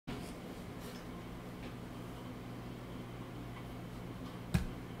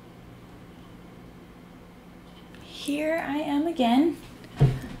here I am again,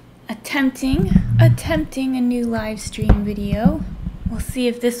 attempting a new live stream video. We'll see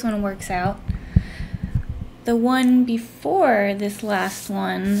if this one works out. The one before this last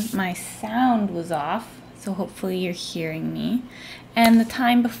one, my sound was off, so hopefully you're hearing me. And the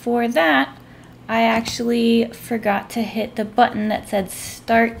time before that, I actually forgot to hit the button that said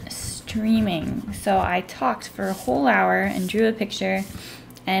start streaming. So I talked for a whole hour and drew a picture,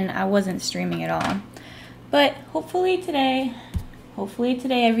 and I wasn't streaming at all. But hopefully today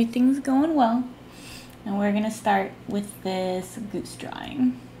everything's going well, and we're gonna start with this goose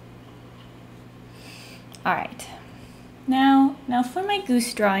drawing. All right, now for my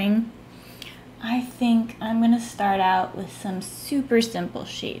goose drawing, I think I'm gonna start out with some super simple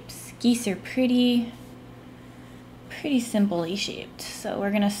shapes. Geese are pretty simply shaped. So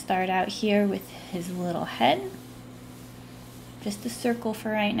we're gonna start out here with his little head. Just a circle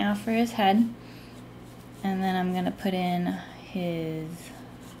for right now for his head. And then I'm gonna put in his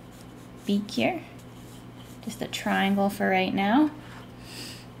beak here. Just a triangle for right now.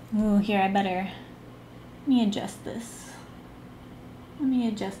 Ooh, here let me adjust this. Let me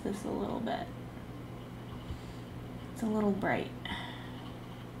adjust this a little bit. It's a little bright.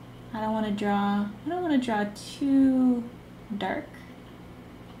 I don't want to draw too dark.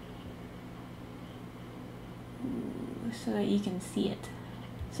 Ooh, so that you can see it.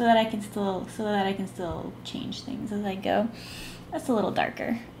 So that I can still change things as I go. That's a little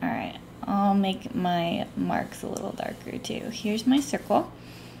darker. All right, I'll make my marks a little darker too. Here's my circle.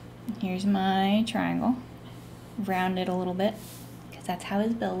 Here's my triangle. Round it a little bit because that's how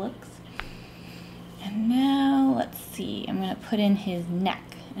his bill looks. And now let's see. I'm gonna put in his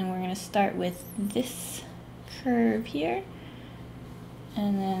neck, and we're gonna start with this curve here,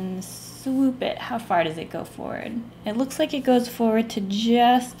 and then swoop it. How far does it go forward? It looks like it goes forward to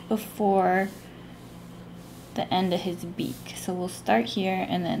just before the end of his beak. So we'll start here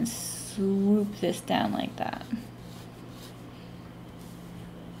and then swoop this down like that.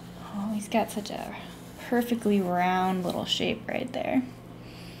 Oh, he's got such a perfectly round little shape right there.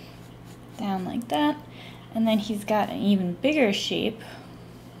 Down like that. And then he's got an even bigger shape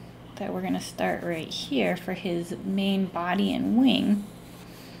that we're gonna start right here for his main body and wing.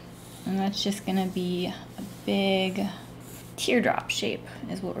 And that's just gonna be a big teardrop shape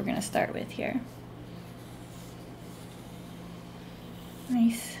is what we're gonna start with here.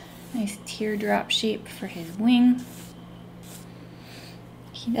 Nice teardrop shape for his wing.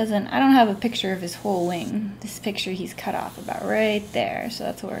 I don't have a picture of his whole wing. This picture he's cut off about right there, so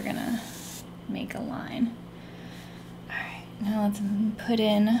that's where we're gonna make a line. All right, now let's put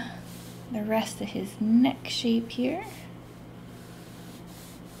in the rest of his neck shape here.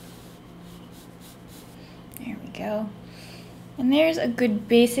 There we go. And there's a good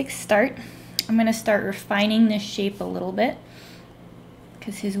basic start. I'm gonna start refining this shape a little bit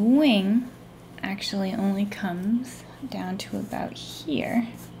because his wing actually only comes down to about here.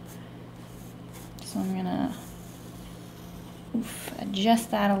 So I'm gonna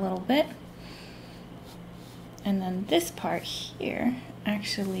adjust that a little bit. And then this part here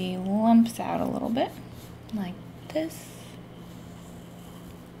actually lumps out a little bit like this.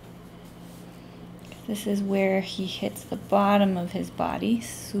 This is where he hits the bottom of his body,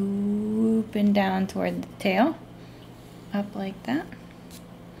 swooping down toward the tail, up like that.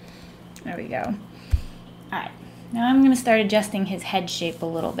 There we go. All right, now I'm gonna start adjusting his head shape a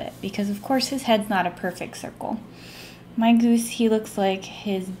little bit because of course his head's not a perfect circle. My goose, he looks like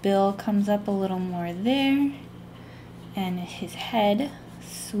his bill comes up a little more there, and his head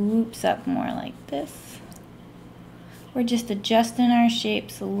swoops up more like this. We're just adjusting our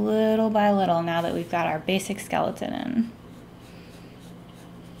shapes little by little now that we've got our basic skeleton in.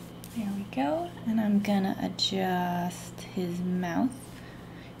 There we go. And I'm gonna adjust his mouth.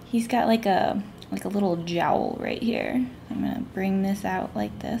 He's got like a little jowl right here. I'm gonna bring this out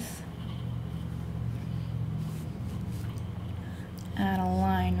like this. Add a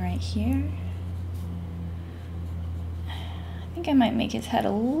line right here. I think I might make his head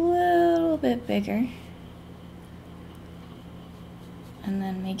a little bit bigger. And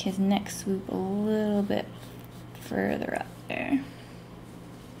then make his neck swoop a little bit further up there.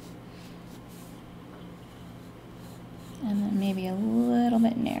 And then maybe a little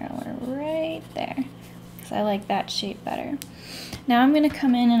bit narrower right there. Because I like that shape better. Now I'm going to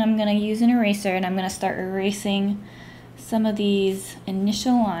come in and I'm going to use an eraser, and I'm going to start erasing some of these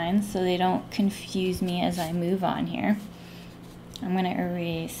initial lines so they don't confuse me as I move on here. I'm going to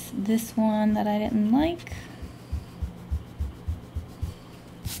erase this one that I didn't like.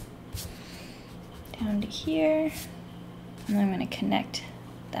 Down to here, and I'm going to connect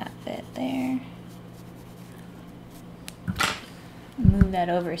that bit there. Move that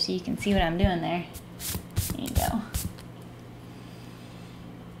over so you can see what I'm doing there. There you go.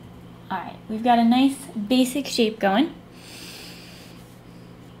 Alright, we've got a nice basic shape going.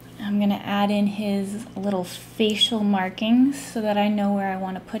 I'm going to add in his little facial markings so that I know where I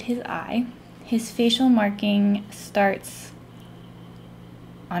want to put his eye. His facial marking starts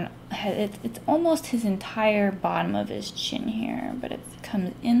on, it's almost his entire bottom of his chin here, but it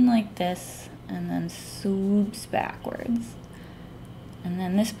comes in like this and then swoops backwards. And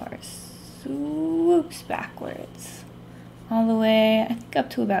then this part swoops backwards. All the way, I think up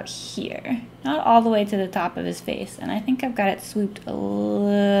to about here. Not all the way to the top of his face. And I think I've got it swooped a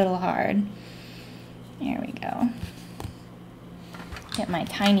little hard. There we go. Get my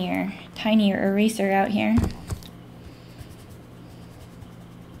tinier eraser out here.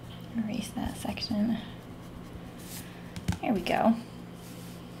 Erase that section. There we go.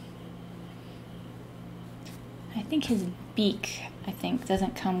 I think his beak,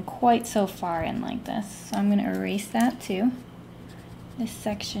 doesn't come quite so far in like this. So I'm going to erase that too. This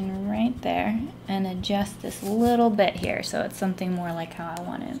section right there, and adjust this little bit here so it's something more like how I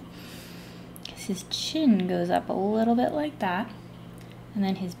want it. Because his chin goes up a little bit like that, and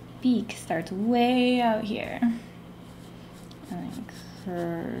then his beak starts way out here and then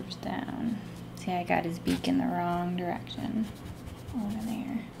curves down. See, I got his beak in the wrong direction over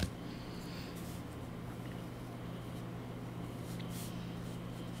there.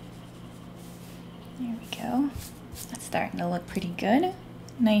 There we go. That's starting to look pretty good.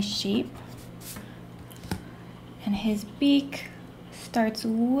 Nice shape. And his beak starts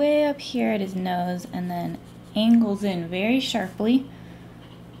way up here at his nose and then angles in very sharply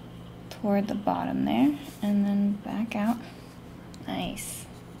toward the bottom there and then back out. Nice.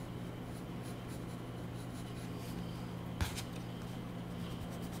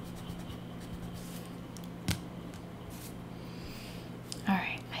 All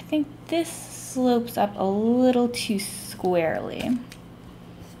right, I think this slopes up a little too squarely.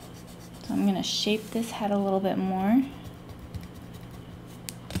 So I'm going to shape this head a little bit more.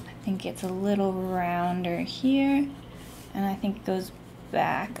 I think it's a little rounder here, and I think it goes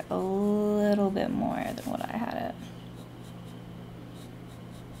back a little bit more than what I had it.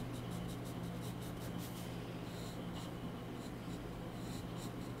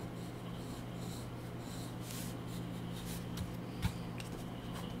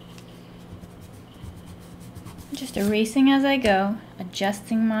 Just erasing as I go,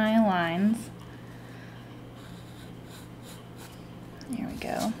 adjusting my lines. There we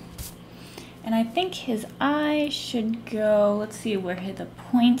go. And I think his eye should go, let's see where the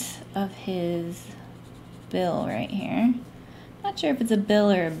point of his bill right here. Not sure if it's a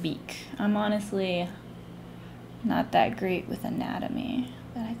bill or a beak. I'm honestly not that great with anatomy,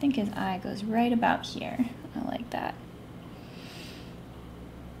 but I think his eye goes right about here. I like that.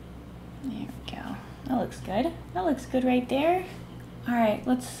 There we go. That looks good. That looks good right there. All right,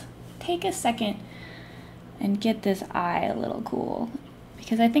 let's take a second and get this eye a little cool,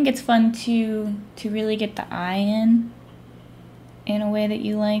 because I think it's fun to really get the eye in a way that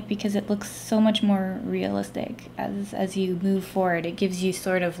you like, because it looks so much more realistic as you move forward. It gives you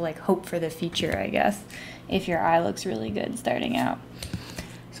sort of like hope for the future, I guess, if your eye looks really good starting out.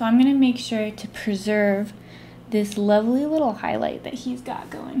 So I'm gonna make sure to preserve this lovely little highlight that he's got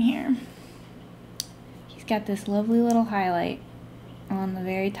going here. He's got this lovely little highlight on the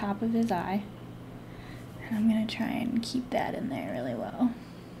very top of his eye. And I'm going to try and keep that in there really well.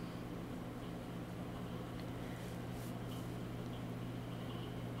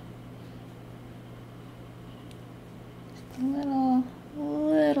 Just a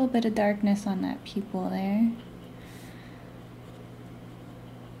little bit of darkness on that pupil there.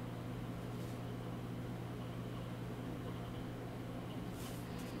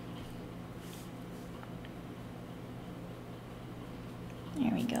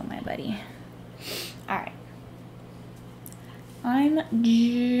 There we go, my buddy. All right. I'm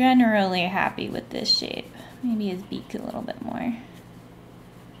generally happy with this shape. Maybe his beak a little bit more.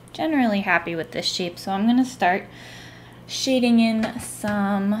 Generally happy with this shape, so I'm gonna start shading in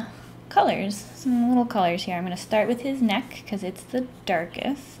some colors, some little colors here. I'm gonna start with his neck because it's the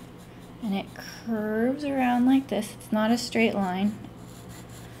darkest, and it curves around like this. It's not a straight line.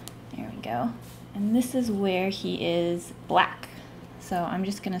 There we go. And this is where he is black. So I'm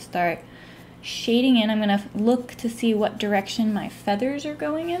just going to start shading in. I'm going to look to see what direction my feathers are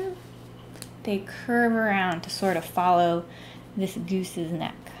going in. They curve around to sort of follow this goose's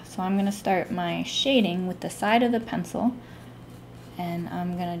neck. So I'm going to start my shading with the side of the pencil, and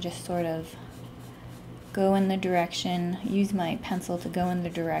I'm going to just sort of go in the direction, use my pencil to go in the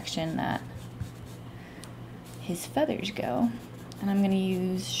direction that his feathers go. And I'm going to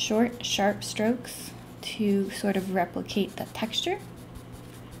use short, sharp strokes to sort of replicate the texture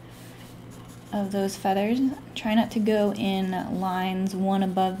of those feathers. Try not to go in lines one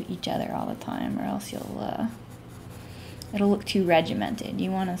above each other all the time, or else it'll look too regimented. You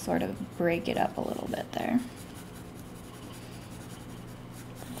want to sort of break it up a little bit there.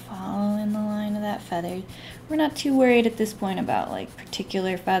 Following the line of that feather. We're not too worried at this point about like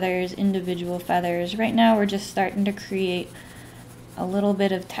particular feathers, individual feathers. Right now we're just starting to create a little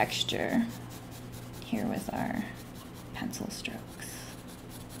bit of texture here with our pencil strokes.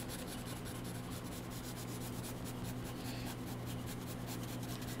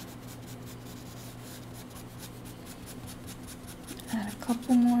 Add a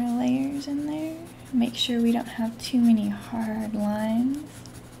couple more layers in there. Make sure we don't have too many hard lines.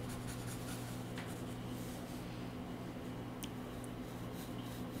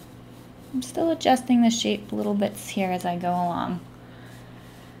 I'm still adjusting the shape little bits here as I go along.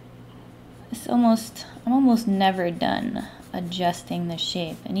 I'm almost never done adjusting the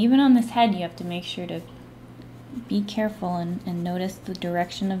shape. And even on this head, you have to make sure to be careful and notice the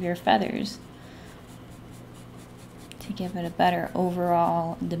direction of your feathers to give it a better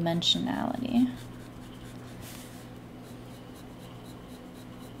overall dimensionality.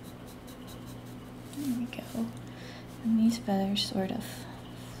 There we go. And these feathers sort of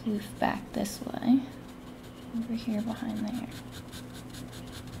floof back this way, over here behind there.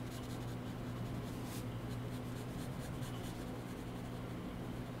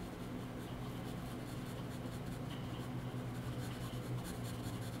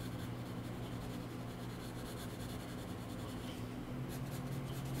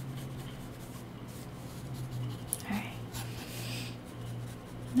 Alright.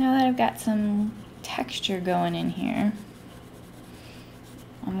 Now that I've got some texture going in here,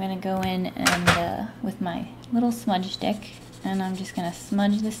 I'm going to go in and with my little smudge stick, and I'm just going to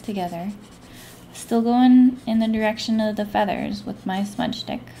smudge this together. Still going in the direction of the feathers with my smudge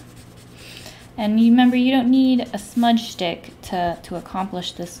stick. And you remember, you don't need a smudge stick to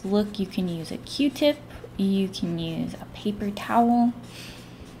accomplish this look. You can use a Q-tip, you can use a paper towel.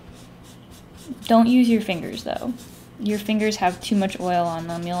 Don't use your fingers though. Your fingers have too much oil on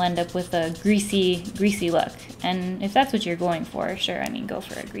them. You'll end up with a greasy look. And if that's what you're going for, sure, I mean, go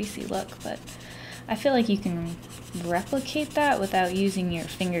for a greasy look. But I feel like you can replicate that without using your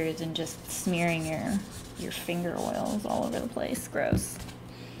fingers and just smearing your finger oils all over the place. Gross.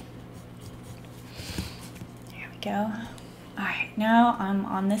 There we go. Alright, now I'm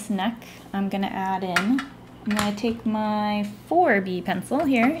on this neck. I'm going to add in, I'm going to take my 4B pencil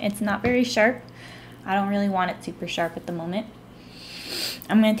here. It's not very sharp. I don't really want it super sharp at the moment.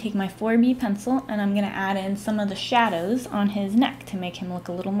 I'm going to take my 4B pencil and I'm going to add in some of the shadows on his neck to make him look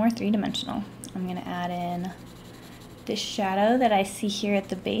a little more three-dimensional. I'm going to add in this shadow that I see here at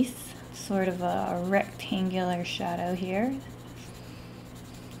the base, sort of a rectangular shadow here.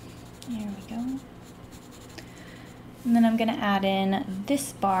 There we go. And then I'm going to add in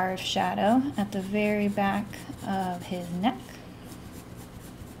this bar of shadow at the very back of his neck.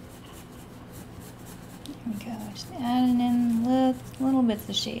 There we go, just adding in little bits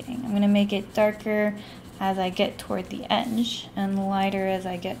of shading. I'm going to make it darker as I get toward the edge and lighter as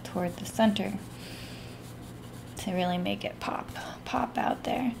I get toward the center to really make it pop out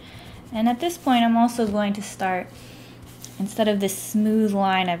there. And at this point I'm also going to start, instead of this smooth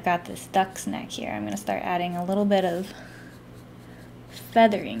line, I've got this duck's neck here. I'm going to start adding a little bit of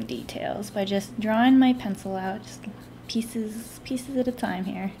feathering details by just drawing my pencil out, just pieces at a time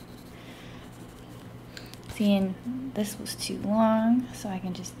here. Seeing this was too long, so I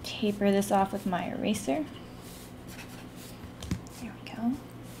can just taper this off with my eraser. There we go.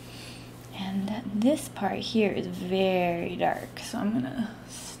 And this part here is very dark, so I'm going to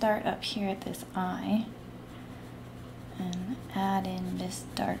start up here at this eye and add in this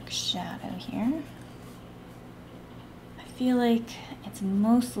dark shadow here. I feel like it's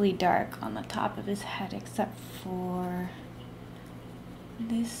mostly dark on the top of his head except for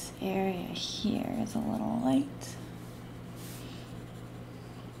this area here is a little light.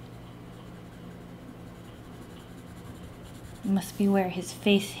 It must be where his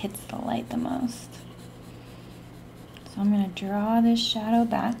face hits the light the most. So I'm going to draw this shadow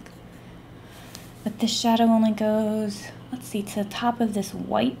back. But this shadow only goes, let's see, to the top of this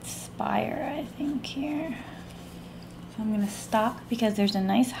white spire, I think, here. So I'm going to stop because there's a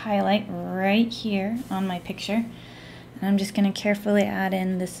nice highlight right here on my picture. And I'm just going to carefully add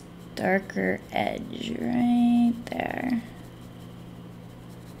in this darker edge right there.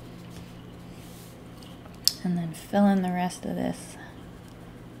 And then fill in the rest of this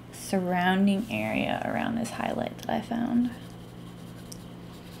surrounding area around this highlight that I found.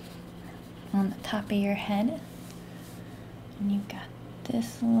 on the top of your head. And you've got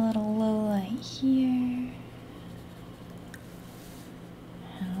this little low light here.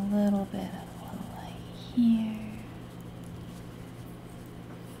 And a little bit of low light here.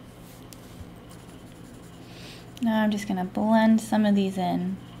 Now I'm just going to blend some of these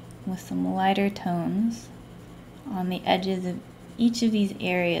in with some lighter tones on the edges of each of these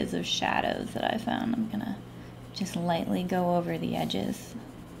areas of shadows that I found. I'm going to just lightly go over the edges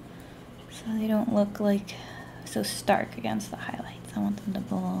so they don't look like so stark against the highlights. I want them to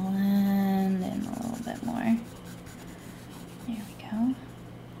blend in a little bit more. There we go.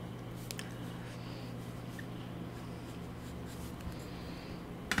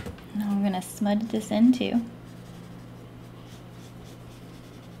 Now I'm going to smudge this in too.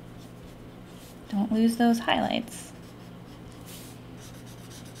 Don't lose those highlights.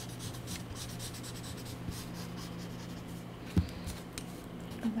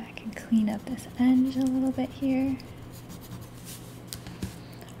 Go back and clean up this edge a little bit here.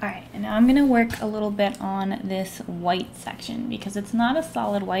 Alright, and now I'm going to work a little bit on this white section because it's not a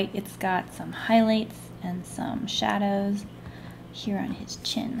solid white. It's got some highlights and some shadows here on his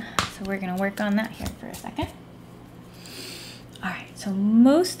chin. So we're going to work on that here for a second. Alright, so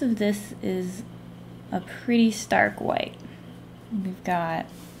most of this is a pretty stark white. We've got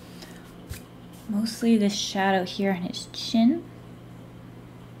mostly this shadow here on his chin,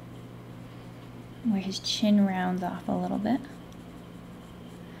 where his chin rounds off a little bit.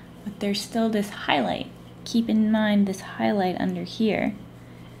 But there's still this highlight. Keep in mind this highlight under here.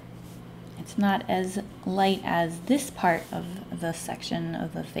 It's not as light as this part of the section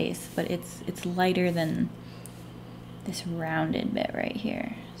of the face, but it's lighter than this rounded bit right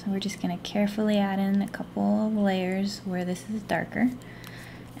here. So we're just going to carefully add in a couple of layers where this is darker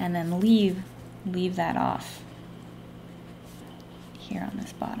and then leave that off here on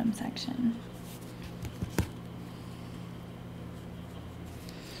this bottom section.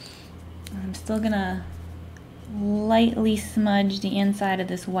 I'm still going to lightly smudge the inside of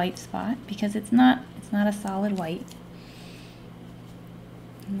this white spot because it's not a solid white.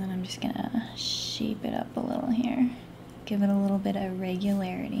 And then I'm just going to shape it up a little here. Give it a little bit of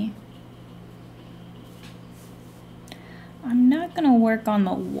regularity. I'm not going to work on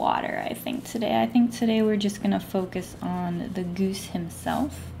the water, I think, today. I think today we're just going to focus on the goose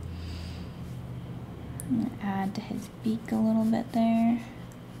himself. I'm going to add to his beak a little bit there.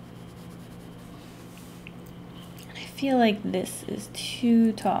 And I feel like this is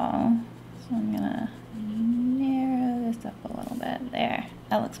too tall, so I'm going to narrow this up a little bit. There,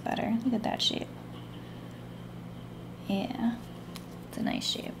 that looks better. Look at that shape. Yeah, it's a nice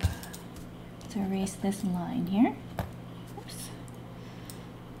shape. Let's erase this line here. Oops.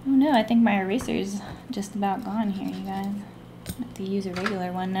 Oh no, I think my eraser's just about gone here, you guys. I have to use a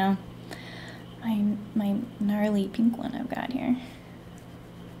regular one now. My gnarly pink one I've got here.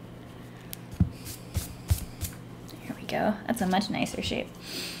 There we go. That's a much nicer shape.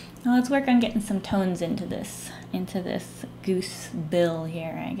 Now let's work on getting some tones into this goose bill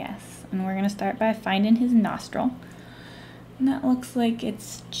here, I guess. And we're gonna start by finding his nostril. And that looks like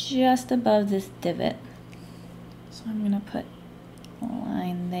it's just above this divot. So I'm going to put a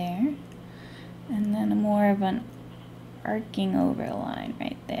line there. And then more of an arcing over line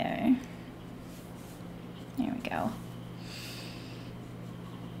right there. There we go.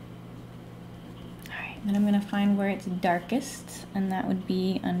 Alright, then I'm going to find where it's darkest, and that would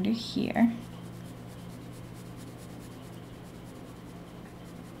be under here.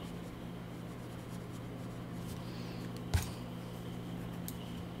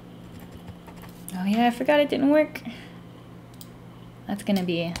 Oh yeah, I forgot it didn't work. I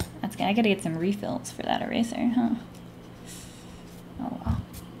gotta get some refills for that eraser, huh? Oh well.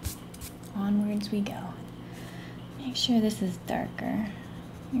 Onwards we go. Make sure this is darker.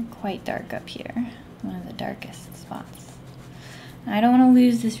 You're quite dark up here. One of the darkest spots. I don't want to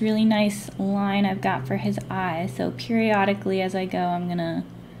lose this really nice line I've got for his eye, so periodically as I go I'm gonna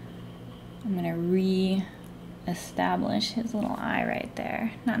re-establish his little eye right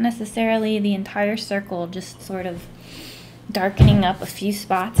there. Not necessarily the entire circle, just sort of darkening up a few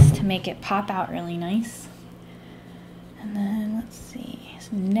spots to make it pop out really nice. And then let's see,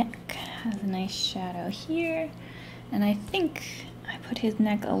 his neck has a nice shadow here, and I think I put his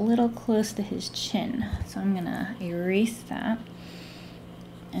neck a little close to his chin, so I'm gonna erase that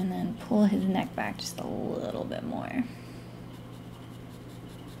and then pull his neck back just a little bit more.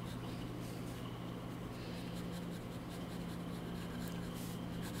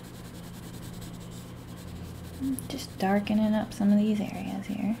 Just darkening up some of these areas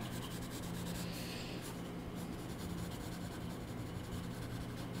here.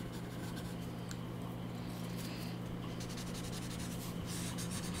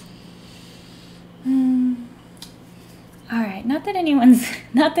 right,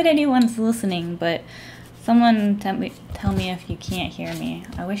 not that anyone's listening, but someone tell me if you can't hear me.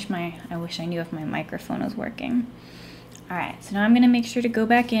 I wish I knew if my microphone was working. All right, so now I'm gonna make sure to go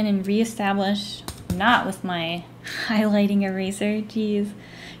back in and reestablish, not with my highlighting eraser, geez,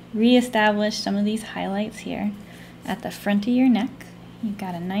 reestablish some of these highlights here at the front of your neck. You've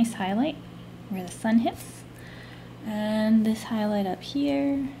got a nice highlight where the sun hits, and this highlight up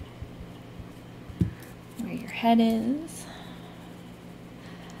here where your head is.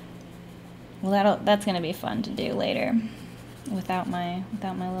 Well, that's gonna be fun to do later without my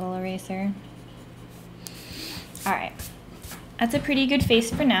little eraser. All right, that's a pretty good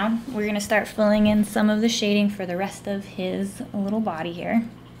face for now. We're gonna start filling in some of the shading for the rest of his little body here.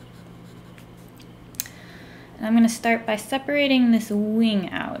 And I'm gonna start by separating this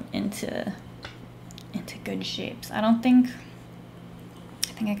wing out into good shapes. I think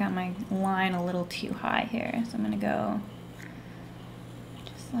I got my line a little too high here, so I'm gonna go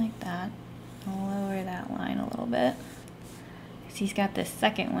just like that. I'll lower that line a little bit, because he's got this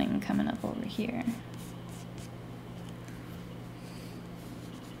second wing coming up over here.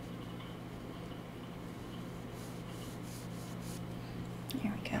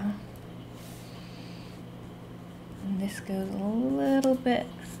 There we go. And this goes a little bit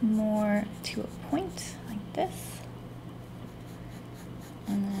more to a point, like this.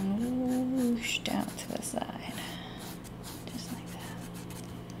 And then whoosh down to the side, just like that.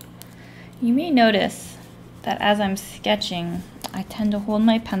 You may notice that as I'm sketching, I tend to hold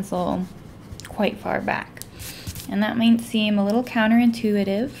my pencil quite far back. And that might seem a little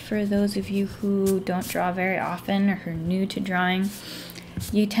counterintuitive for those of you who don't draw very often or who are new to drawing.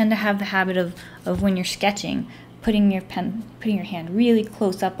 You tend to have the habit of when you're sketching, putting your hand really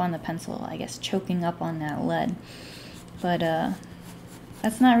close up on the pencil, I guess choking up on that lead. But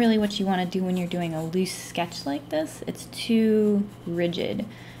that's not really what you want to do when you're doing a loose sketch like this. It's too rigid.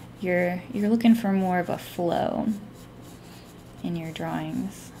 You're looking for more of a flow in your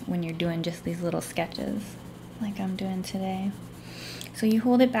drawings when you're doing just these little sketches like I'm doing today. So you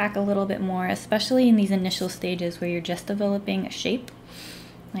hold it back a little bit more, especially in these initial stages where you're just developing a shape.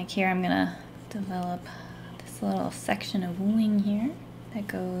 Like here, I'm gonna develop this little section of wing here that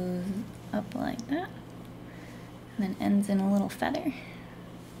goes up like that and then ends in a little feather.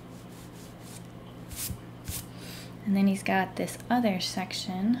 And then he's got this other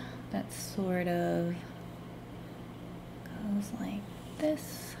section that sort of goes like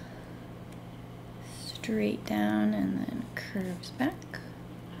this, straight down and then curves back.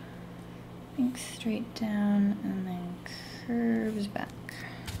 I think straight down and then curves back.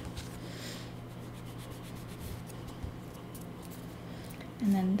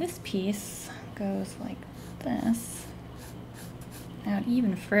 And then this piece goes like this, out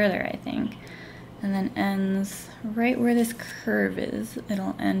even further, I think, and then ends right where this curve is.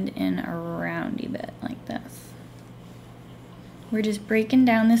 It'll end in a roundy bit like this. We're just breaking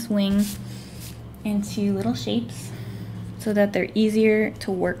down this wing into little shapes so that they're easier to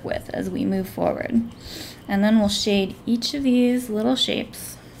work with as we move forward. And then we'll shade each of these little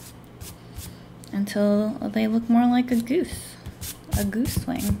shapes until they look more like a goose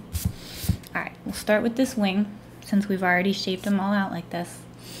wing. All right, we'll start with this wing since we've already shaped them all out like this.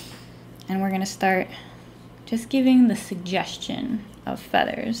 And we're gonna start just giving the suggestion of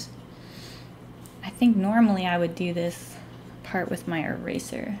feathers. I think normally I would do this part with my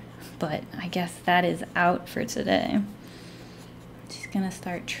eraser, but I guess that is out for today. Just gonna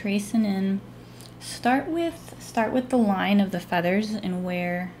start tracing in. Start with the line of the feathers and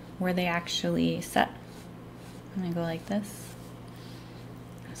where they actually set. I'm gonna go like this.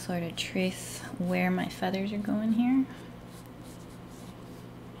 Sort of trace where my feathers are going here.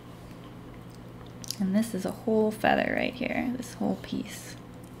 And this is a whole feather right here, this whole piece.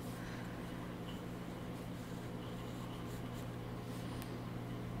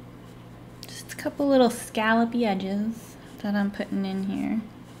 Just a couple little scallopy edges that I'm putting in here.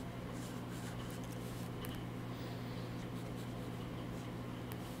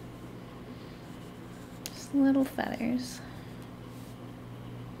 Just little feathers.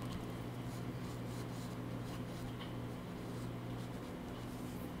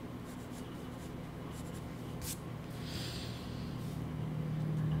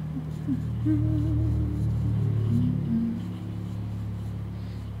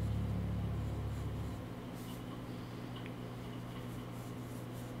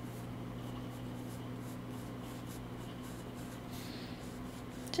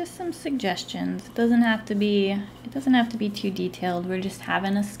 Just some suggestions. It doesn't have to be too detailed. We're just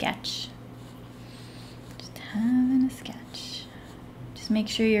having a sketch. Just having a sketch. Just make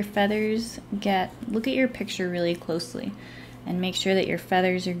sure your feathers look at your picture really closely and make sure that your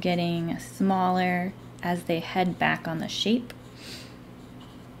feathers are getting smaller as they head back on the shape.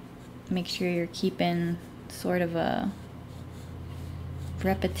 Make sure you're keeping sort of a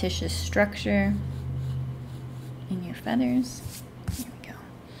repetitious structure in your feathers. There we go.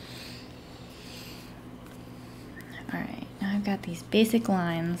 Alright, now I've got these basic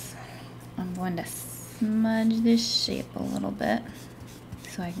lines. I'm going to smudge this shape a little bit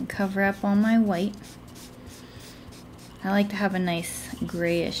so I can cover up all my white. I like to have a nice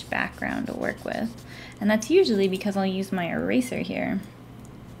grayish background to work with, and that's usually because I'll use my eraser here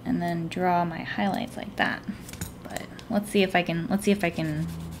and then draw my highlights like that. But let's see if I can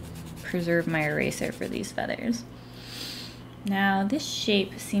preserve my eraser for these feathers. Now this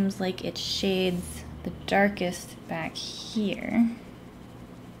shape seems like it shades the darkest back here.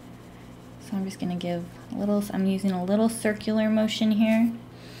 So I'm just gonna give a little, I'm using a little circular motion here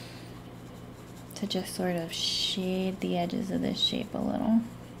to just sort of shade the edges of this shape a little.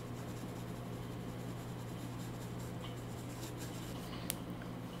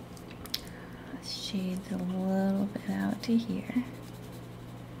 Shades a little bit out to here.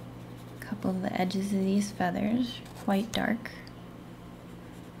 A couple of the edges of these feathers, quite dark.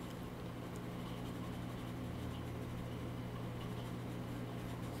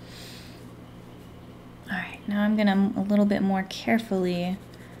 Alright, now I'm gonna a little bit more carefully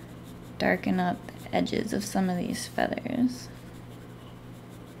darken up the edges of some of these feathers.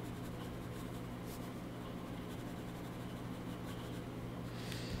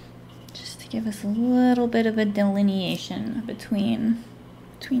 Just to give us a little bit of a delineation between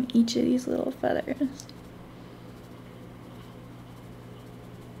each of these little feathers.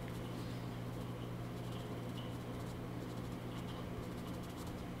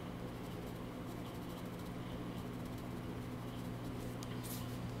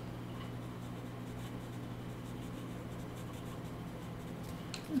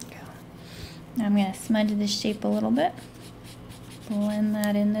 Now I'm going to smudge this shape a little bit, blend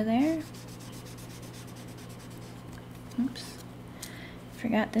that into there. Oops,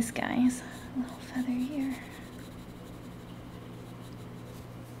 forgot this guy's little feather here.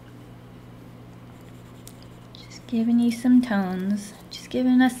 Just giving you some tones, just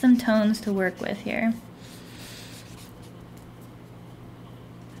giving us some tones to work with here.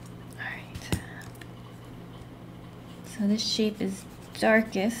 Alright, so this shape is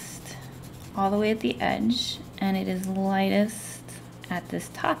darkest all the way at the edge, and it is lightest at this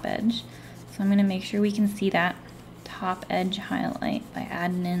top edge. So I'm going to make sure we can see that top edge highlight by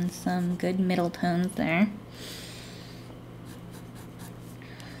adding in some good middle tones there.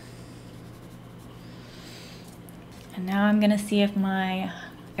 And now I'm going to see if my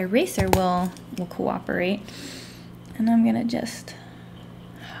eraser will cooperate, and I'm going to just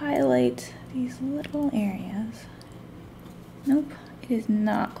highlight these little areas. Nope. It is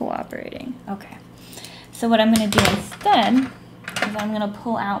not cooperating. Okay, so what I'm going to do instead is I'm going to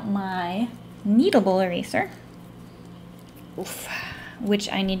pull out my kneadable eraser. Oof,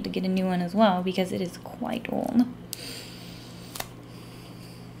 which I need to get a new one as well because it is quite old.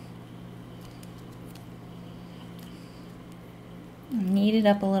 Knead it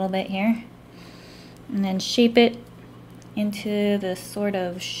up a little bit here and then shape it into the sort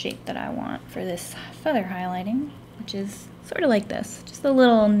of shape that I want for this feather highlighting, which is sort of like this, just a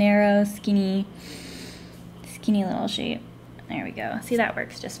little narrow, skinny little shape. There we go. See, that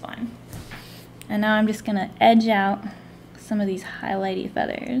works just fine. And now I'm just gonna edge out some of these highlighty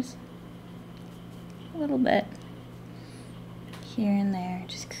feathers a little bit here and there,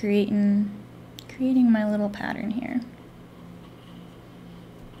 just creating my little pattern here.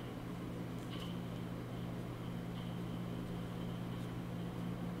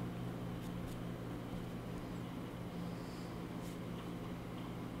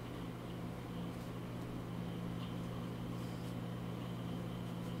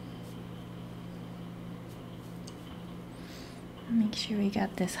 Make sure we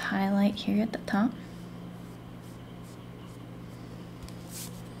got this highlight here at the top.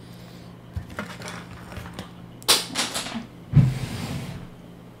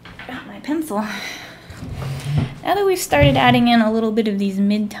 Got my pencil. Now that we've started adding in a little bit of these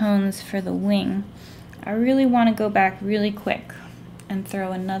mid-tones for the wing, I really want to go back really quick and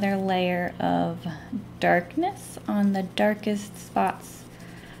throw another layer of darkness on the darkest spots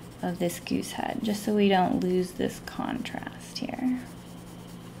of this goose head, just so we don't lose this contrast here.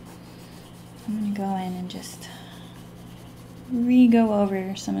 I'm going to go in and just re-go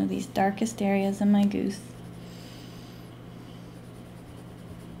over some of these darkest areas in my goose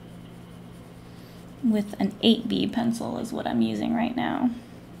with an 8B pencil is what I'm using right now.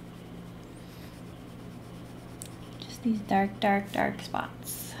 Just these dark, dark, dark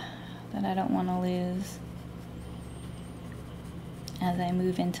spots that I don't want to lose as I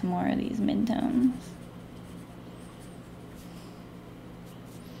move into more of these midtones.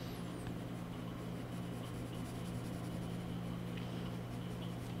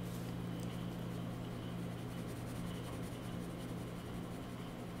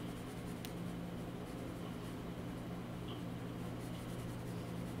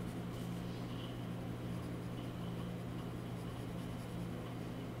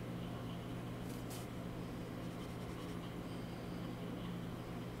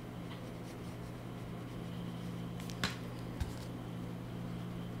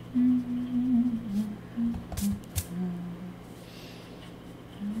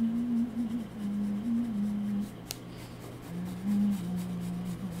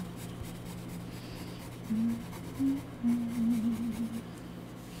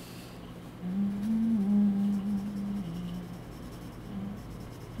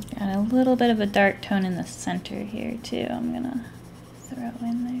 Got a little bit of a dark tone in the center here too. I'm gonna throw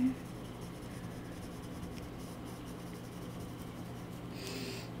in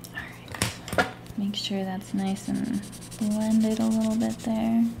there. Make sure that's nice and blended a little bit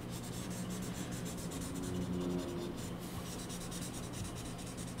there.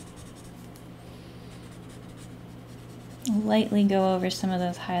 Lightly go over some of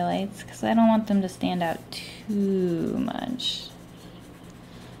those highlights because I don't want them to stand out too much.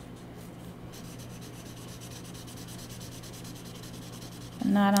 But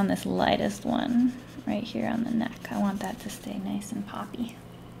not on this lightest one right here on the neck. I want that to stay nice and poppy.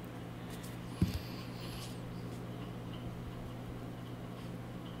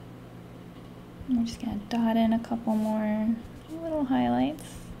 I'm just gonna dot in a couple more little highlights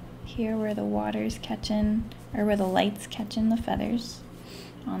here where the water's catching, or where the light's catching the feathers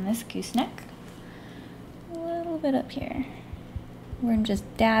on this gooseneck. A little bit up here where I'm just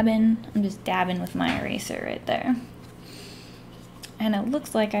dabbing with my eraser right there. And it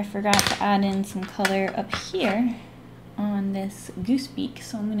looks like I forgot to add in some color up here on this goose beak,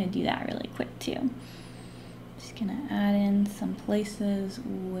 so I'm gonna do that really quick too. Just gonna add in some places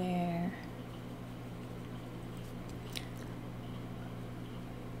where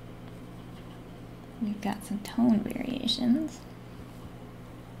we've got some tone variations.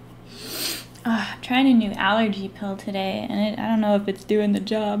 I'm trying a new allergy pill today, and I don't know if it's doing the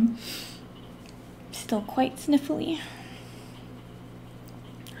job. Still quite sniffly.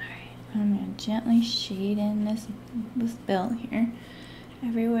 Alright, I'm going to gently shade in this bill here.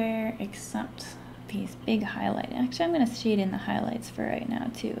 Everywhere except these big highlights. Actually, I'm going to shade in the highlights for right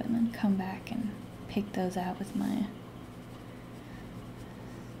now too, and then come back and pick those out with my...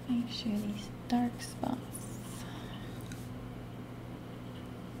 Make sure these dark spots.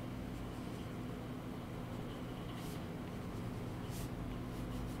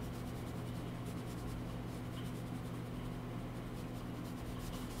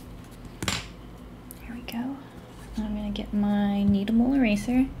 Here we go. I'm gonna get my kneadable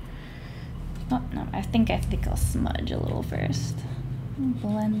eraser. Oh no, I think I'll smudge a little first.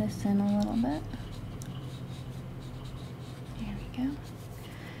 Blend this in a little bit. There we go.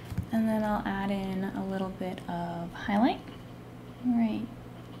 And then I'll add in a little bit of highlight right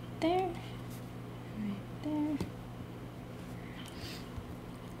there, right there.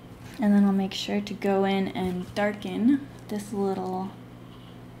 And then I'll make sure to go in and darken this little,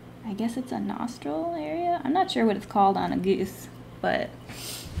 I guess it's a nostril area. I'm not sure what it's called on a goose, but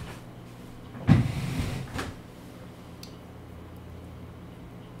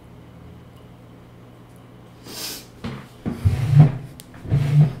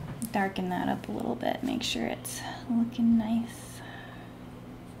darken that up a little bit, make sure it's looking nice.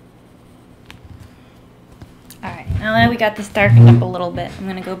 Alright, now that we got this darkened up a little bit, I'm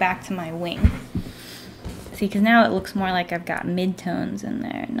going to go back to my wing. See, because now it looks more like I've got mid-tones in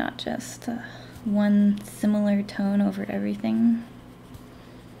there, not just one similar tone over everything.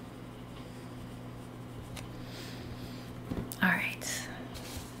 Alright.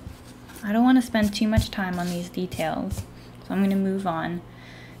 I don't want to spend too much time on these details, so I'm going to move on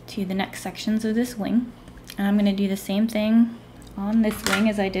to the next sections of this wing, and I'm going to do the same thing on this wing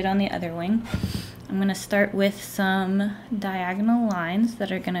as I did on the other wing. I'm going to start with some diagonal lines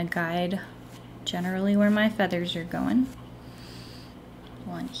that are going to guide generally where my feathers are going.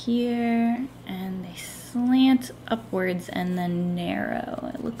 One here, and they slant upwards and then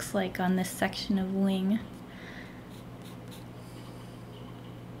narrow. It looks like on this section of wing.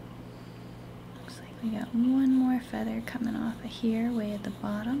 We got one more feather coming off of here, way at the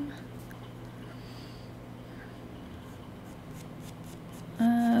bottom.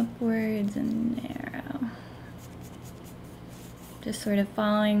 Upwards and narrow. Just sort of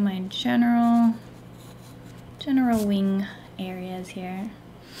following my general wing areas here.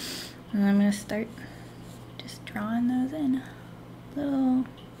 And I'm gonna start just drawing those in.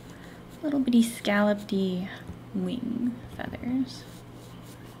 Little bitty scallopy wing feathers.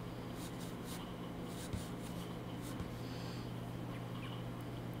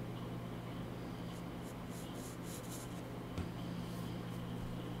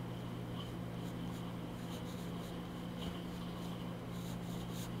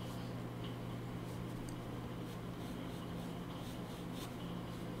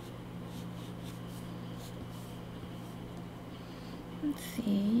 Let's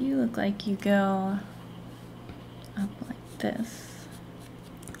see, you look like you go up like this.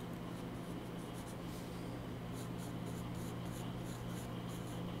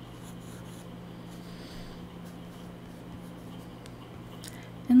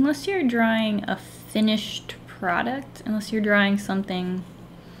 Unless you're drawing a finished product, unless you're drawing something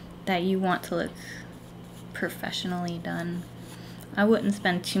that you want to look professionally done, I wouldn't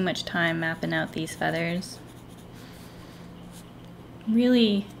spend too much time mapping out these feathers.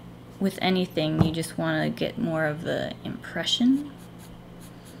 Really, with anything, you just want to get more of the impression.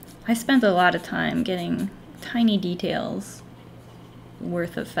 I spent a lot of time getting tiny details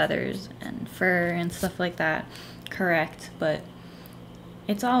worth of feathers and fur and stuff like that correct, but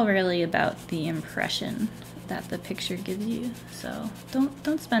it's all really about the impression that the picture gives you. So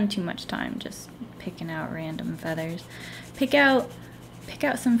don't spend too much time just picking out random feathers. Pick out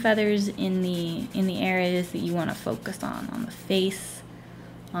some feathers in the areas that you want to focus on the face,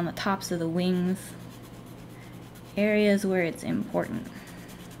 on the tops of the wings, areas where it's important,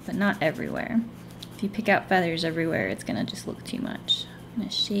 but not everywhere. If you pick out feathers everywhere, it's gonna just look too much. I'm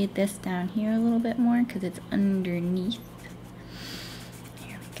gonna shade this down here a little bit more because it's underneath.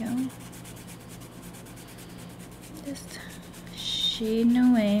 Here we go. Just shading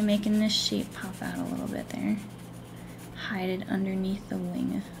away, making this shape pop out a little bit there. Hide it underneath the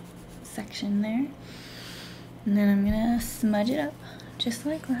wing section there. And then I'm gonna smudge it up just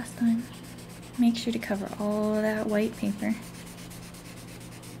like last time. Make sure to cover all of that white paper.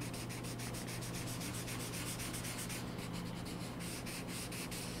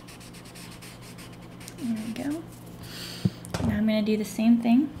 There we go. Now I'm gonna do the same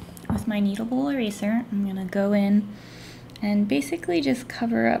thing with my kneadable eraser. I'm gonna go in and basically just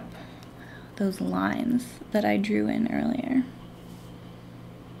cover up those lines that I drew in earlier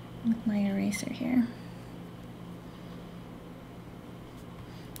with my eraser here.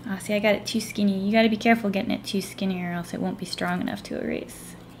 Ah, see, I got it too skinny. You gotta be careful getting it too skinny or else it won't be strong enough to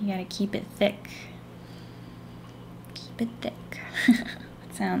erase. You gotta keep it thick. Keep it thick.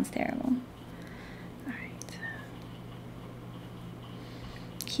 It sounds terrible. Alright.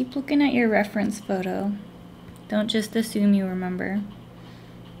 Keep looking at your reference photo. Don't just assume you remember,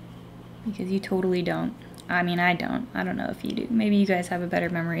 because you totally don't. I mean, I don't. I don't know if you do. Maybe you guys have a better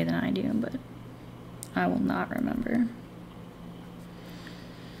memory than I do, but I will not remember.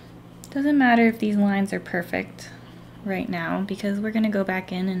 Doesn't matter if these lines are perfect right now, because we're gonna go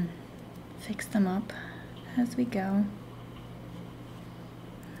back in and fix them up as we go.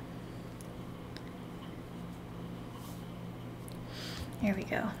 There we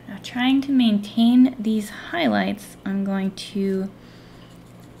go. Now, trying to maintain these highlights, I'm going to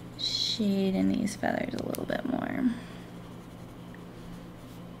shade in these feathers a little bit more.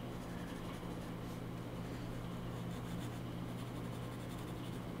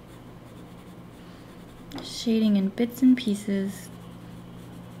 Shading in bits and pieces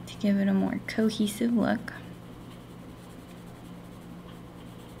to give it a more cohesive look.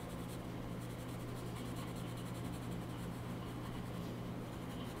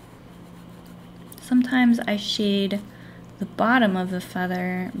 Sometimes I shade the bottom of the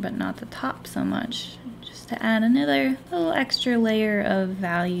feather, but not the top so much, just to add another little extra layer of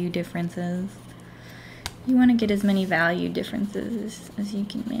value differences. You want to get as many value differences as you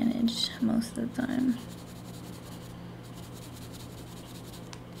can manage most of the time.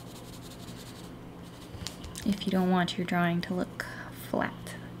 If you don't want your drawing to look flat.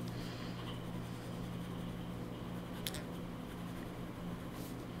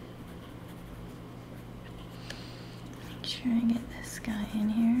 Make sure I get this guy in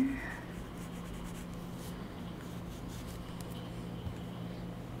here.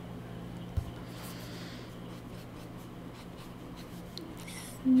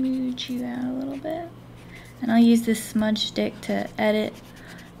 Smooch you out a little bit. And I'll use this smudge stick to edit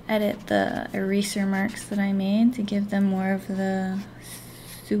the eraser marks that I made to give them more of the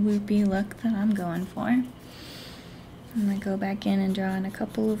swoopy look that I'm going for. I'm gonna go back in and draw in a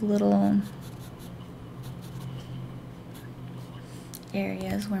couple of little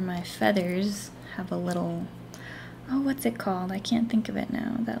areas where my feathers have a little, oh, what's it called? I can't think of it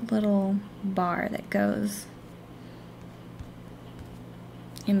now. That little bar that goes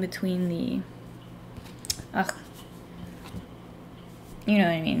in between the, ugh, you know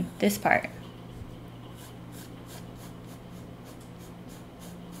what I mean, this part.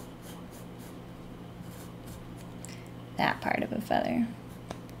 That part of a feather.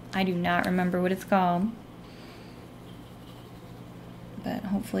 I do not remember what it's called, but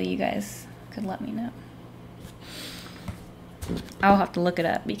hopefully you guys could let me know. I'll have to look it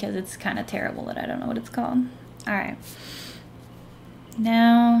up because it's kind of terrible that I don't know what it's called. All right.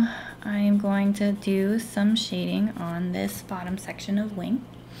 Now I am going to do some shading on this bottom section of wing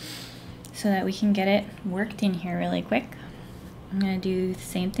so that we can get it worked in here really quick. I'm going to do the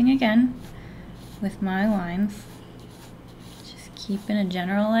same thing again with my lines. Keeping a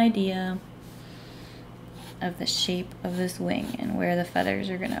general idea of the shape of this wing and where the feathers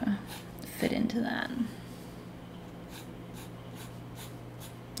are gonna fit into that.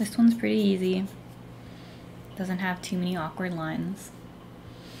 This one's pretty easy. Doesn't have too many awkward lines.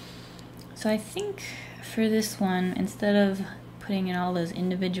 So I think for this one, instead of putting in all those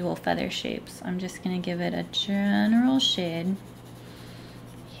individual feather shapes, I'm just gonna give it a general shade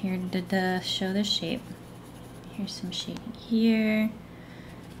here to show the shape. Here's some shading here.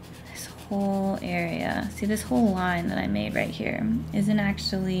 This whole area. See, this whole line that I made right here isn't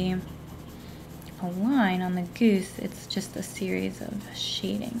actually a line on the goose. It's just a series of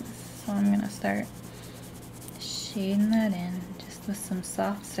shadings. So I'm going to start shading that in just with some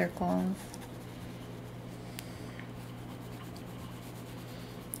soft circles.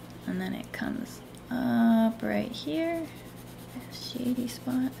 And then it comes up right here. A shady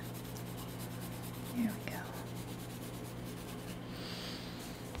spot. There we go.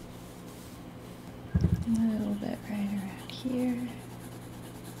 A little bit right around here.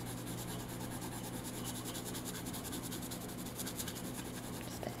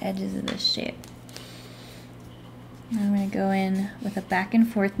 Just the edges of this shape. Now I'm going to go in with a back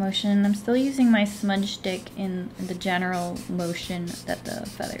and forth motion. I'm still using my smudge stick in the general motion that the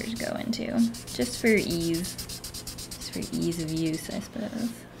feathers go into, just for ease. Just for ease of use, I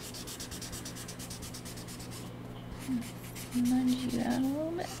suppose. Smudge you out a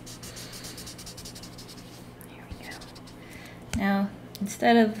little bit. Now,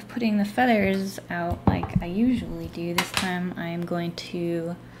 instead of putting the feathers out like I usually do, this time I'm going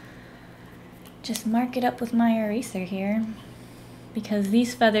to just mark it up with my eraser here, because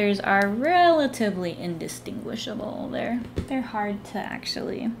these feathers are relatively indistinguishable. They're hard to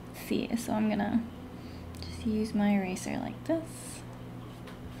actually see, so I'm gonna just use my eraser like this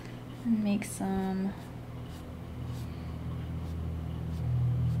and make some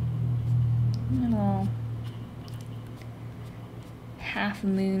little half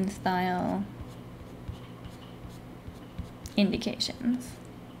moon style indications.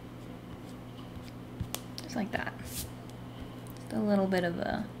 Just like that. Just a little bit of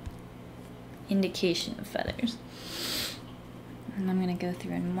a indication of feathers. And I'm gonna go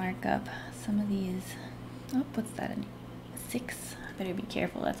through and mark up some of these. Oh, what's that? A 6. I better be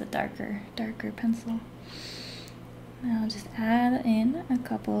careful, that's a darker pencil. Now I'll just add in a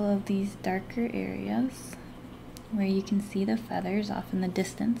couple of these darker areas where you can see the feathers off in the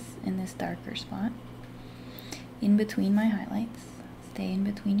distance in this darker spot. In between my highlights. Stay in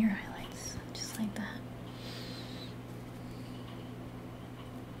between your highlights, just like that.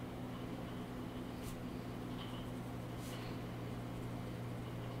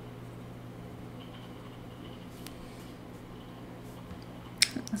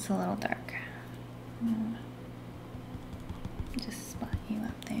 It's a little dark. Just spot you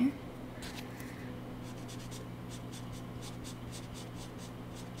up there.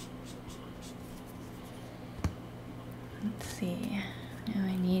 Let's see. Now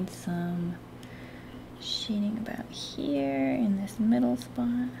I need some shading about here in this middle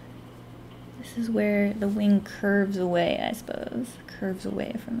spot. This is where the wing curves away, I suppose. Curves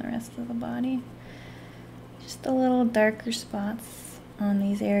away from the rest of the body. Just a little darker spots on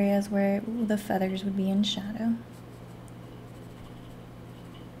these areas where the feathers would be in shadow.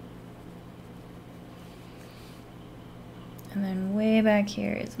 And then way back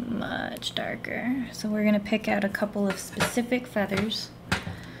here is much darker. So we're gonna pick out a couple of specific feathers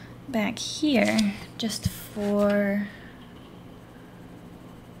back here just for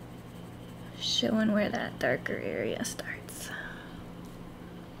showing where that darker area starts.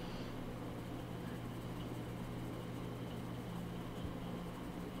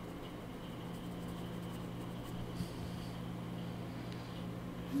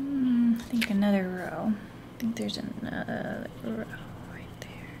 I think another row. I think there's another row.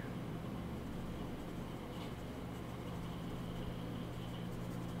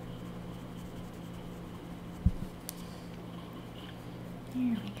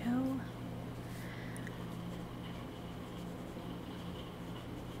 There we go.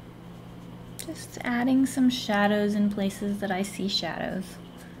 Just adding some shadows in places that I see shadows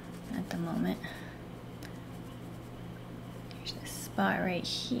at the moment. There's this spot right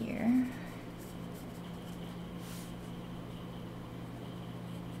here.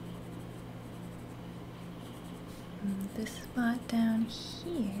 And this spot down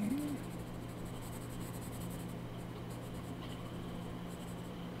here.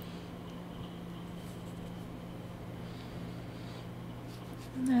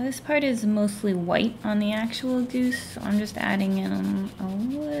 Now this part is mostly white on the actual goose, so I'm just adding in a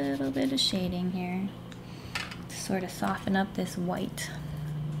little bit of shading here to sort of soften up this white.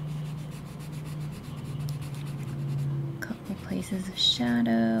 A couple places of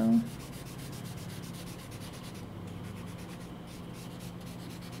shadow.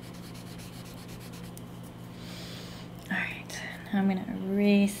 Alright, now I'm going to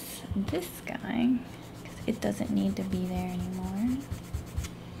erase this guy because it doesn't need to be there anymore.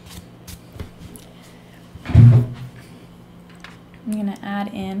 I'm going to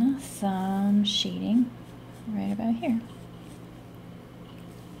add in some shading right about here.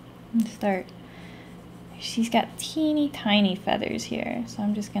 And start. She's got teeny tiny feathers here, so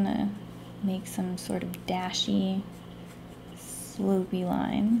I'm just going to make some sort of dashy, slopey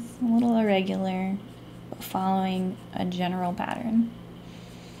lines, a little irregular, but following a general pattern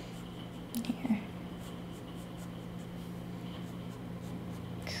here.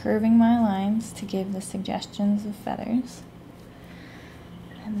 Curving my lines to give the suggestions of feathers.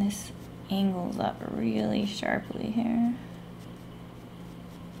 And this angles up really sharply here.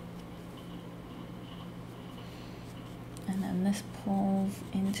 And then this pulls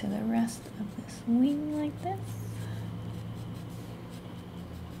into the rest of this wing like this.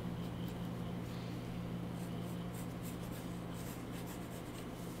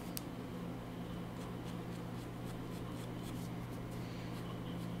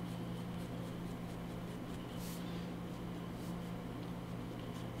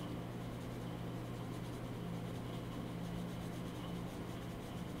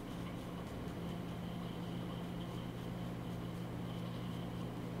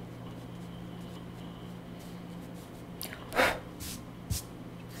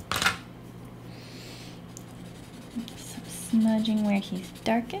 Smudging where he's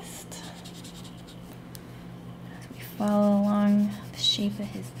darkest as we follow along the shape of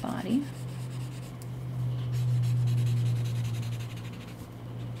his body.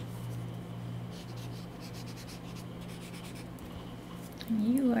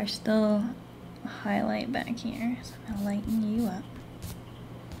 And you are still a highlight back here, so I'm going to lighten you up.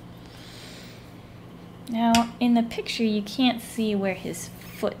 Now, in the picture, you can't see where his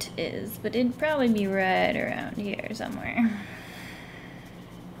foot is, but it'd probably be right around here somewhere.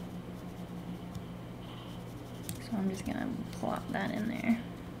 So I'm just gonna plop that in there.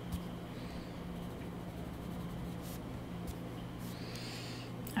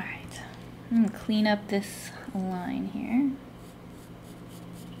 All right, I'm gonna clean up this line here.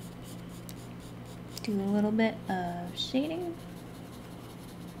 Do a little bit of shading.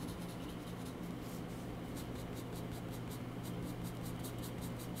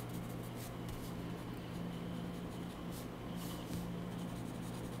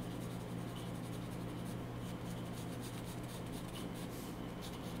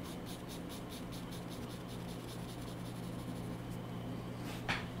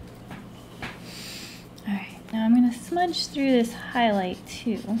 Now I'm going to smudge through this highlight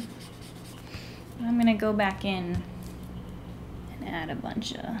too. I'm going to go back in and add a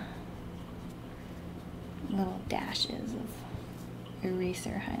bunch of little dashes of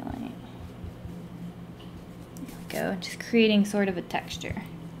eraser highlight. There we go, just creating sort of a texture.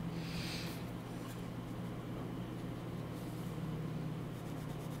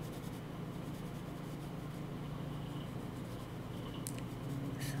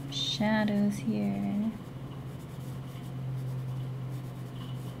 Some shadows here.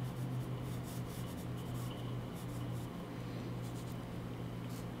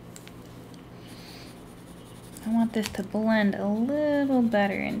 I want this to blend a little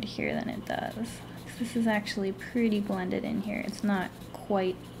better into here than it does. This is actually pretty blended in here. It's not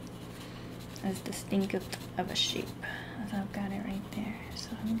quite as distinctive of a shape as I've got it right there. So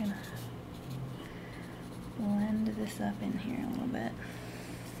I'm gonna blend this up in here a little bit.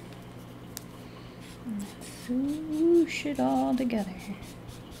 And swoosh it all together.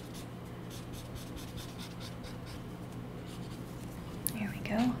 There we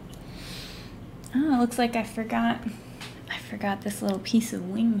go. Oh, it looks like I forgot this little piece of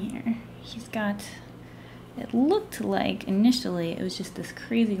wing here. He's got It looked like initially it was just this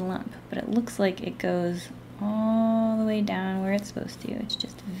crazy lump, but it looks like it goes all the way down where it's supposed to. It's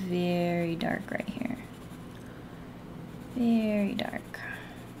just very dark right here. Very dark.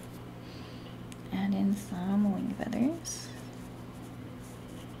 Add in some wing feathers.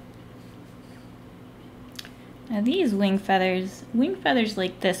 Now these wing feathers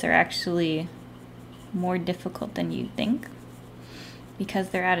like this are actually more difficult than you'd think because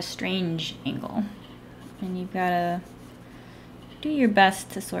they're at a strange angle. And you've got to do your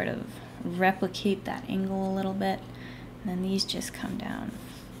best to sort of replicate that angle a little bit. And then these just come down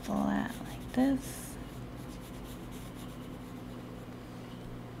flat like this.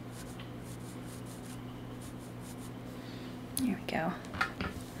 There we go.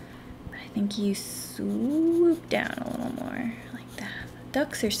 I think you swoop down a little more like that.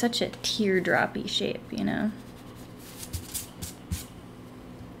 Ducks are such a teardroppy shape, you know?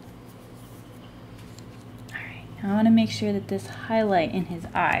 Alright, I want to make sure that this highlight in his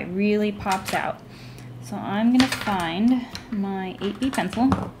eye really pops out. So I'm going to find my 8B pencil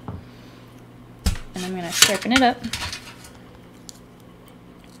and I'm going to sharpen it up.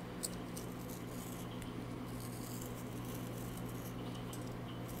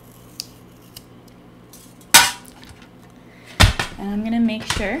 And I'm going to make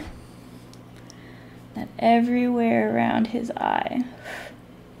sure that everywhere around his eye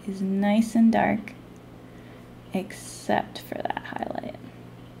is nice and dark except for that highlight.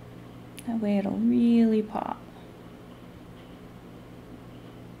 That way it'll really pop.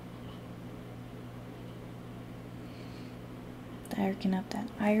 Darken up that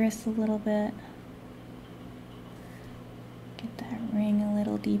iris a little bit. Get that ring a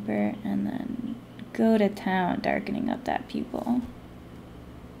little deeper and then go to town darkening up that pupil.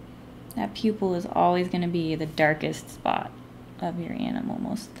 That pupil is always going to be the darkest spot of your animal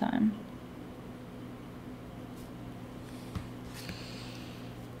most of the time.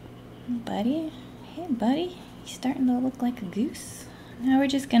 Buddy, hey buddy, you're starting to look like a goose. Now we're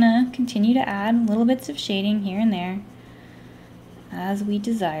just going to continue to add little bits of shading here and there as we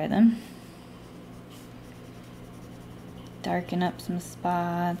desire them. Darken up some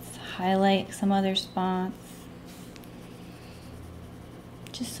spots, highlight some other spots.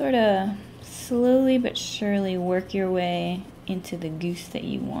 Just sort of slowly but surely work your way into the goose that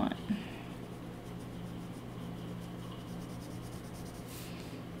you want.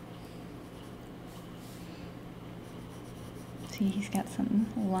 See, he's got some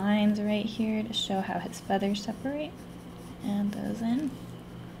lines right here to show how his feathers separate. Add those in.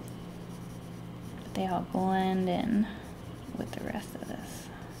 But they all blend in with the rest of this.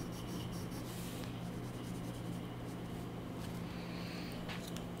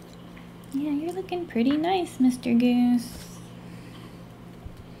 Yeah, you're looking pretty nice, Mr. Goose.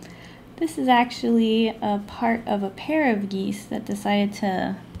 This is actually a part of a pair of geese that decided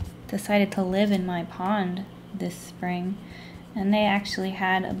to live in my pond this spring. And they actually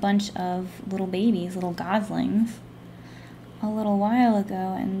had a bunch of little babies, little goslings, a little while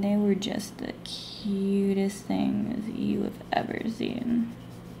ago, and they were just the cutest things you have ever seen.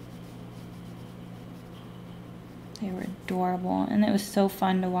 They were adorable, and it was so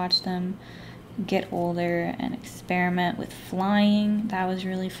fun to watch them get older and experiment with flying. That was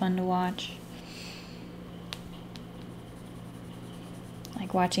really fun to watch.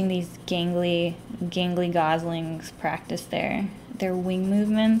 Like watching these gangly goslings practice their wing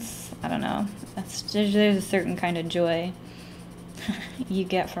movements. I don't know. There's a certain kind of joy you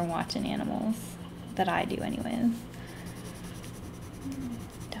get from watching animals, that I do anyways.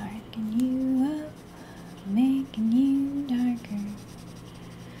 Darken you up, making you darker.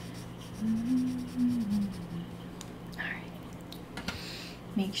 Alright.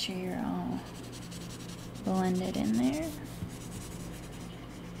 Make sure you're all blended in there.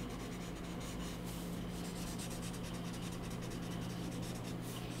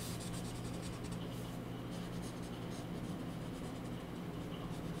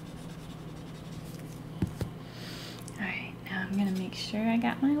 I'm going to make sure I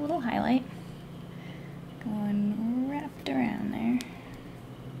got my little highlight going wrapped around there.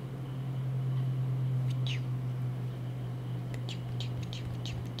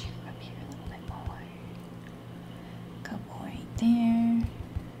 Up here a little bit more. Couple right there.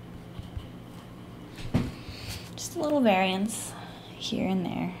 Just a little variance here and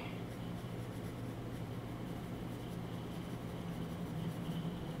there.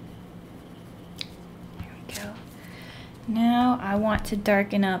 Now I want to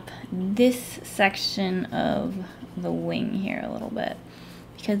darken up this section of the wing here a little bit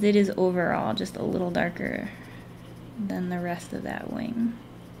because it is overall just a little darker than the rest of that wing.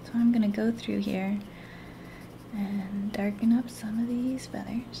 So I'm going to go through here And darken up some of these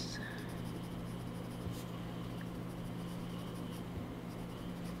feathers.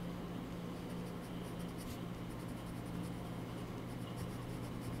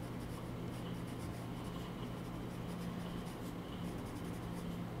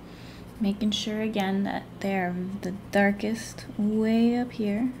 Making sure again that they're the darkest way up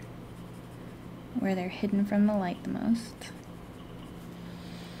here, where they're hidden from the light the most.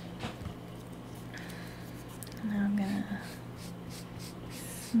 Now I'm gonna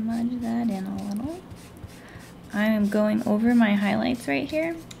smudge that in a little. I am going over my highlights right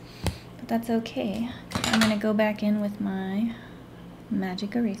here, but that's okay. I'm gonna go back in with my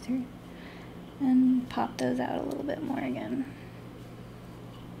magic eraser and pop those out a little bit more again.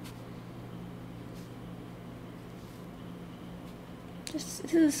 This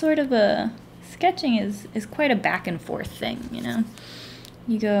is sort of a, sketching is quite a back and forth thing, you know?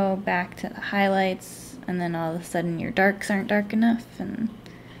 You go back to the highlights and then all of a sudden your darks aren't dark enough, and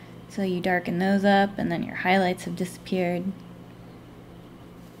so you darken those up and then your highlights have disappeared.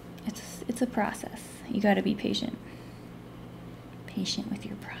 It's a process. You gotta be patient. Patient with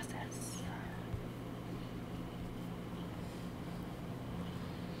your process.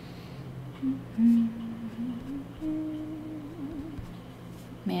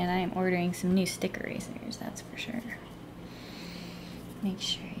 Man, I am ordering some new stick erasers, that's for sure. Make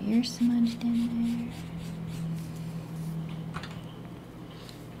sure you're smudged in there.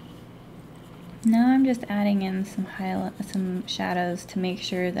 Now I'm just adding in some shadows to make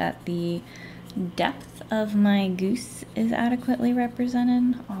sure that the depth of my goose is adequately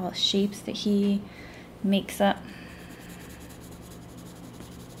represented, all the shapes that he makes up.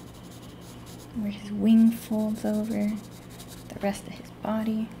 Where his wing folds over the rest of his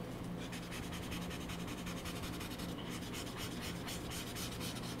body.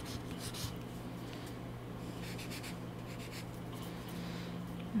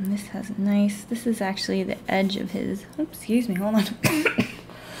 And this has nice, this is actually the edge of his, oops, excuse me, hold on.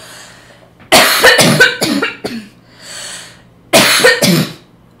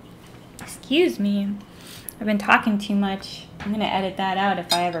 Excuse me, I've been talking too much. I'm gonna edit that out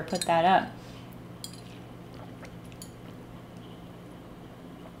if I ever put that up.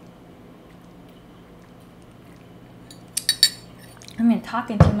 I've been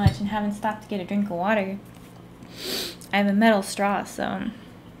talking too much and haven't stopped to get a drink of water. I have a metal straw, so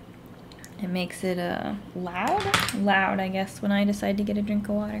it makes it loud, I guess, when I decide to get a drink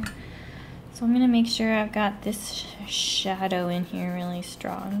of water. So I'm gonna make sure I've got this shadow in here really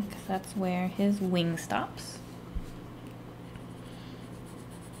strong, because that's where his wing stops.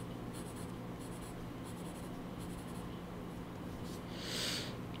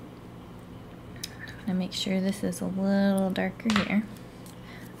 I'm gonna make sure this is a little darker here.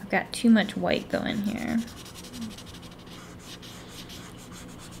 I've got too much white going here.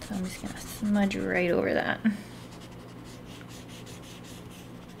 So I'm just gonna smudge right over that.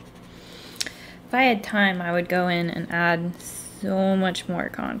 If I had time, I would go in and add so much more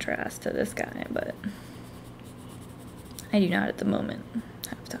contrast to this guy, but I do not at the moment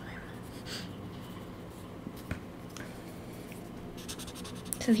have time.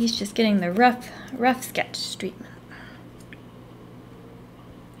 So he's just getting the rough sketch treatment.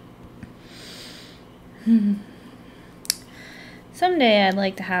 Someday I'd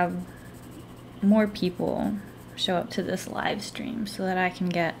like to have more people show up to this live stream so that I can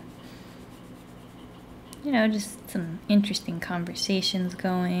get, you know, just some interesting conversations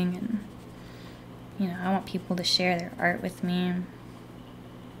going, and, you know, I want people to share their art with me.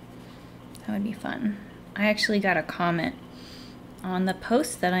 That would be fun. I actually got a comment on the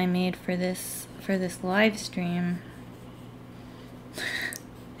post that I made for this live stream.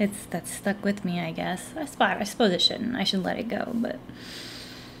 That's stuck with me, I guess. I suppose it shouldn't. I should let it go, but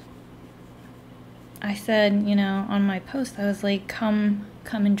I said, you know, on my post, I was like, come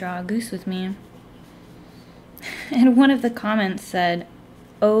and draw a goose with me. And one of the comments said,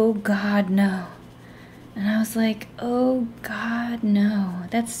 "Oh God, no." And I was like, "Oh God, no."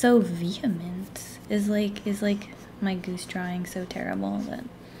 That's so vehement. Is like my goose drawing so terrible that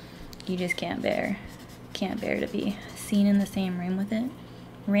you just can't bear to be seen in the same room with it?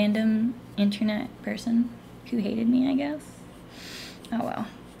 Random internet person who hated me, I guess. Oh well.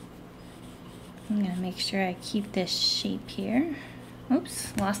 I'm gonna make sure I keep this shape here.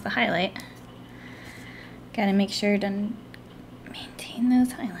 Oops, lost the highlight. Gotta make sure to maintain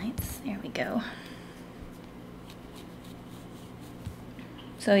those highlights. There we go.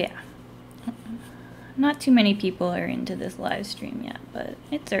 So yeah, not too many people are into this live stream yet, but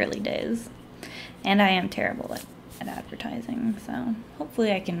it's early days. And I am terrible at advertising, so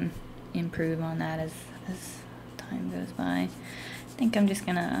hopefully I can improve on that as time goes by. I think I'm just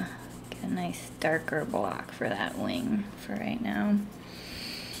gonna get a nice darker block for that wing for right now.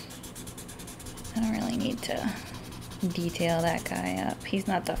 I don't really need to detail that guy up. He's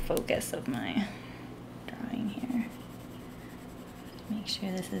not the focus of my drawing here. Make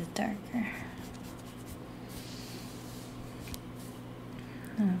sure this is darker.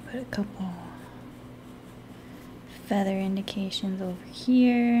 I'm gonna put a couple feather indications over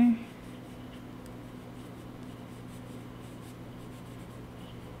here.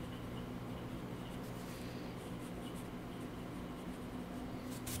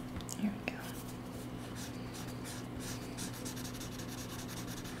 Here we go.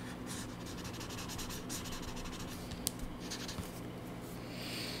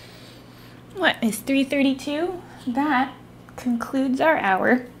 What is 3:32? That concludes our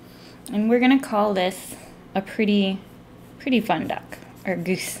hour, and we're gonna call this a pretty fun duck, or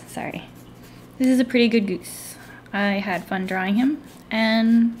goose, sorry. This is a pretty good goose. I had fun drawing him,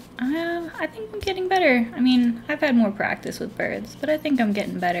 and I think I'm getting better. I mean, I've had more practice with birds, but I think I'm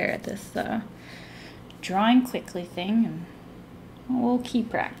getting better at this drawing quickly thing, and we'll keep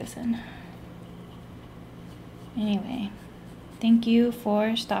practicing. Anyway, thank you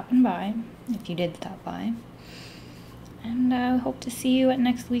for stopping by, if you did stop by. And I hope to see you at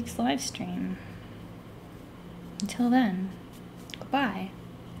next week's live stream. Until then, goodbye.